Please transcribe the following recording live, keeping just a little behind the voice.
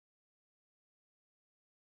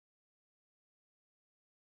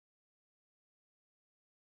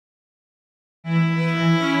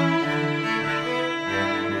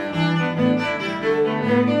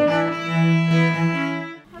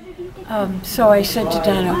So I said to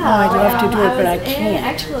Donna, oh, I'd love to do it, but I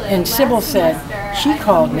can't. And Sybil said, she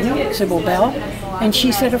called me, Sybil Bell, and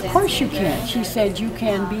she said, of course you can. She said, you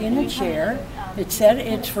can be in a chair. It said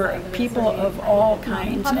it's for people of all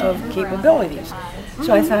kinds of capabilities.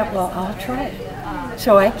 So I thought, well, I'll try it.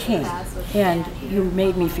 So I came, and you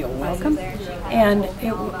made me feel welcome. And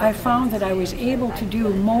I found that I was able to do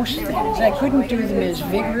most things. I couldn't do them as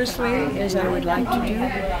vigorously as I would like to do,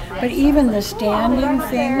 but even the standing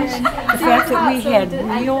things, the fact that we had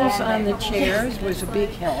wheels on the chairs was a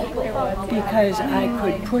big help because I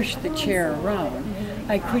could push the chair around.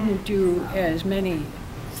 I couldn't do as many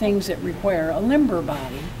things that require a limber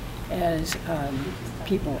body as other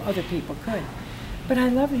people could. But I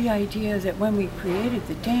love the idea that when we created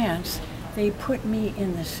the dance, they put me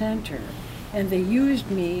in the center. And they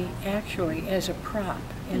used me actually as a prop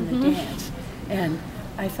in the dance. And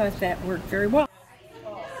I thought that worked very well.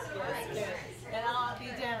 And I'll be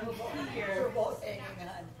down here.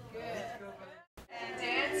 And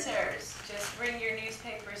dancers, just bring your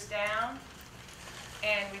newspapers down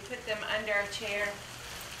and we put them under a chair.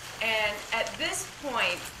 And at this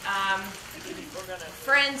point,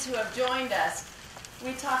 friends who have joined us,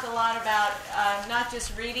 we talk a lot about not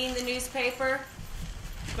just reading the newspaper,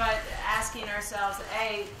 but asking ourselves,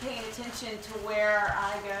 A, paying attention to where our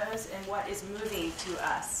eye goes and what is moving to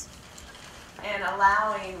us, and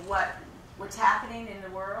allowing what's happening in the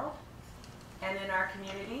world and in our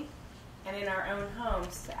community and in our own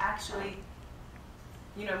homes to actually,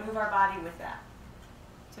 move our body with that,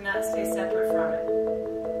 to not stay separate from it.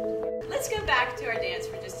 Let's go back to our dance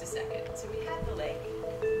for just a second. So we have the lake.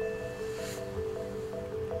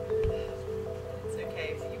 It's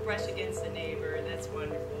okay. If you brush against the neighbor, that's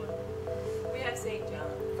wonderful. We have St.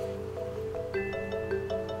 John.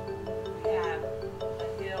 We have a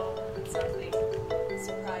hill, something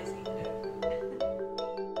surprising.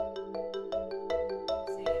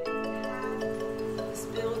 This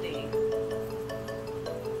building,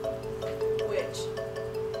 which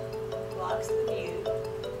blocks the view, so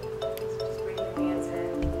just bring your hands in,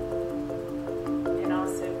 and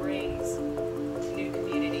also brings new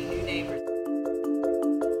community, new neighbors.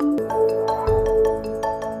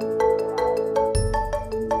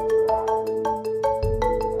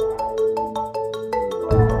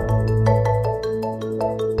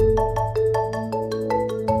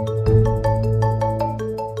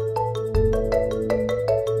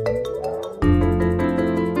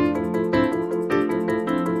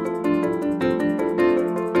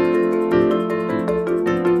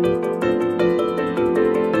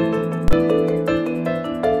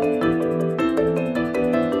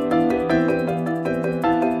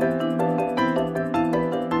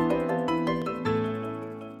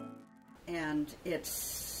 And it's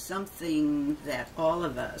something that all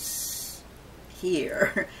of us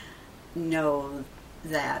here know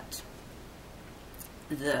that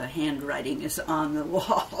the handwriting is on the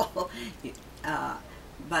wall,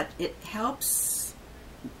 but it helps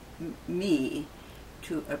me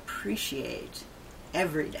to appreciate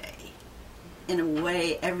every day. In a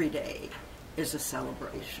way, every day is a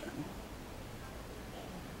celebration.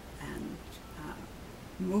 And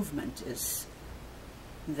movement is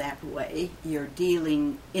that way. You're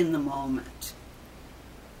dealing in the moment.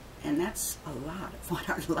 And that's a lot of what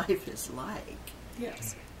our life is like.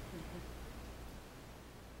 Yes.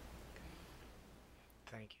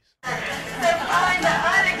 Thank you. To find the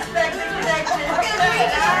unexpected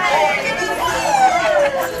connection.